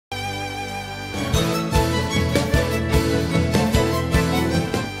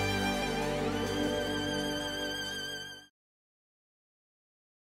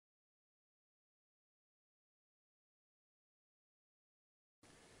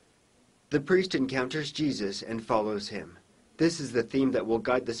The priest encounters Jesus and follows him. This is the theme that will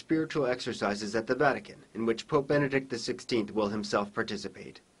guide the spiritual exercises at the Vatican, in which Pope Benedict XVI will himself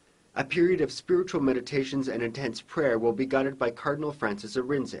participate. A period of spiritual meditations and intense prayer will be guided by Cardinal Francis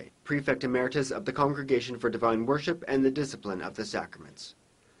Arinze, Prefect Emeritus of the Congregation for Divine Worship and the Discipline of the Sacraments.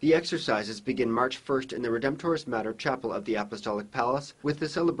 The exercises begin March 1st in the Redemptoris Mater Chapel of the Apostolic Palace with the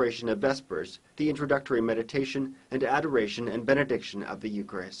celebration of Vespers, the introductory meditation, and adoration and benediction of the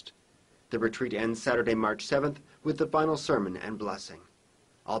Eucharist. The retreat ends Saturday, March 7th with the final sermon and blessing.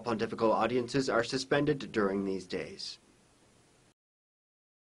 All pontifical audiences are suspended during these days.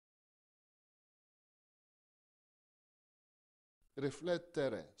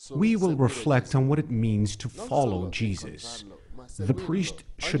 We will reflect on what it means to follow Jesus. The priest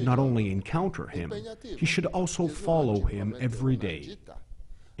should not only encounter him, he should also follow him every day.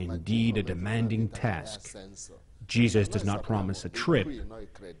 Indeed, a demanding task. Jesus does not promise a trip.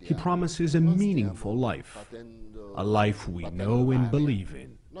 He promises a meaningful life, a life we know and believe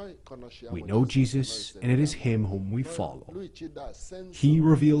in. We know Jesus, and it is him whom we follow. He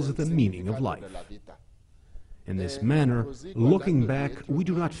reveals the meaning of life. In this manner, looking back, we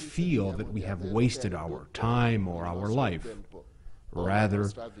do not feel that we have wasted our time or our life.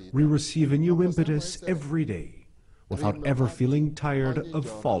 Rather, we receive a new impetus every day, without ever feeling tired of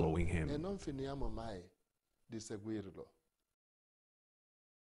following him.